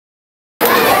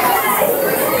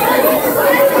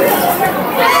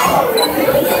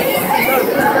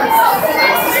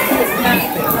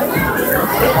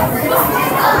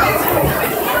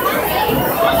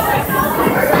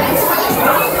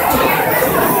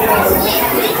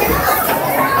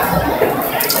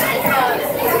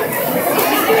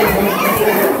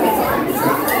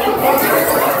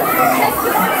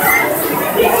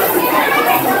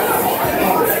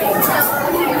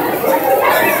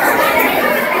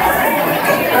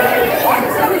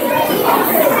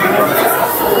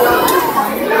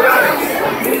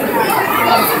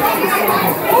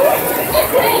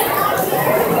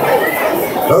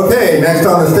Okay, next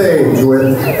on the stage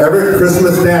with Everett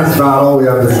Christmas Dance Battle, we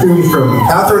have the students from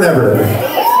Catherine Everett.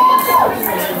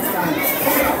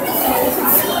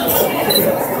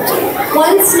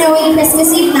 One snowy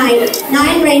Christmas Eve night,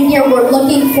 9 reindeer were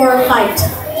looking for a fight.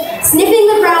 Sniffing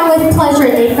the ground with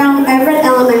pleasure, they found Everett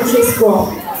Elementary School.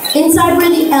 Inside were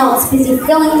the elves, busy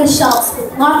filling the shelves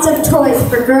with lots of toys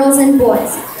for girls and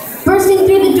boys. Bursting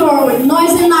through the door with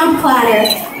noise and loud clatter,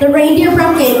 the reindeer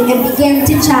broke in and began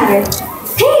to chatter.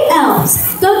 Hey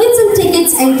elves, go get some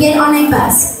tickets and get on a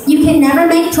bus. You can never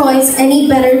make toys any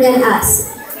better than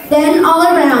us. Then all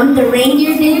around, the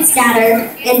reindeer did scatter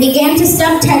and began to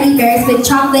stuff teddy bears with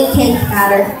chocolate cake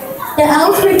batter. The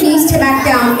elves refused to back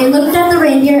down and looked at the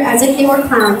reindeer as if they were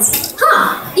clowns.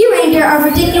 Ha! You reindeer are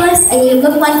ridiculous and you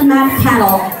look like mad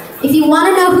cattle. If you want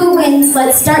to know who wins,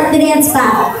 let's start the dance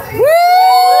battle. Woo!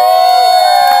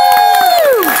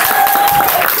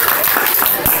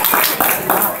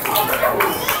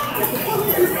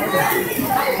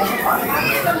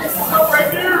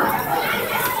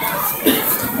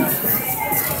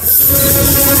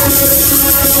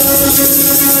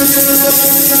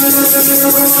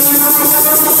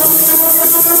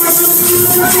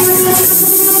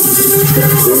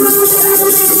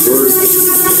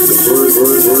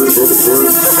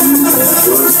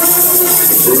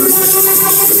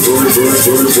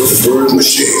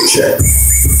 Machine check.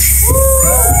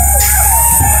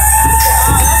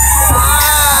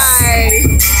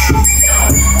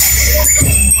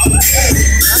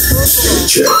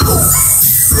 Check.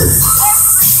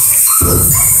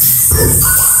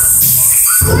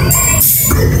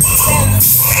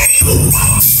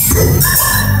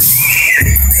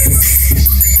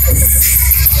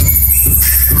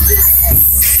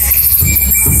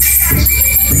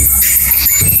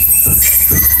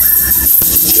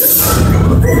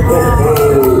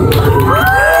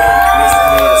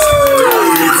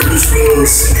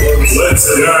 Let's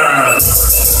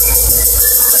dance!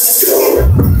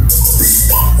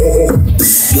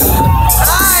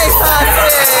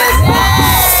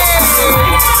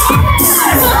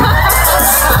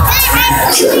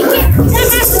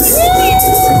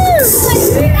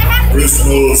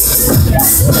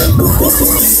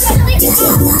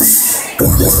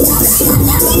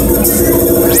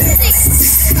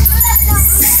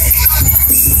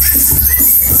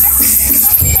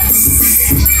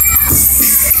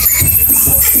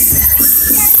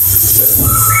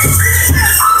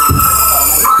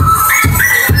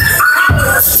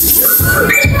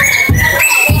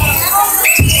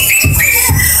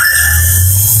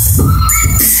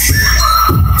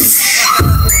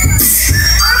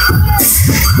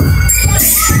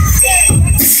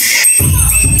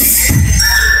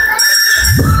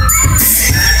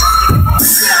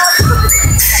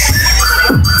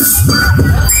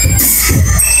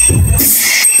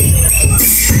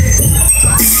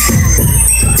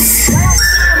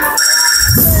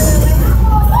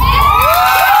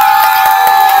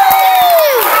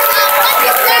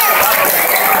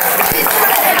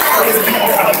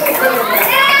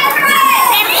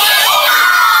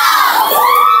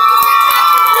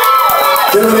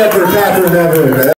 Give it up for Catherine Everett.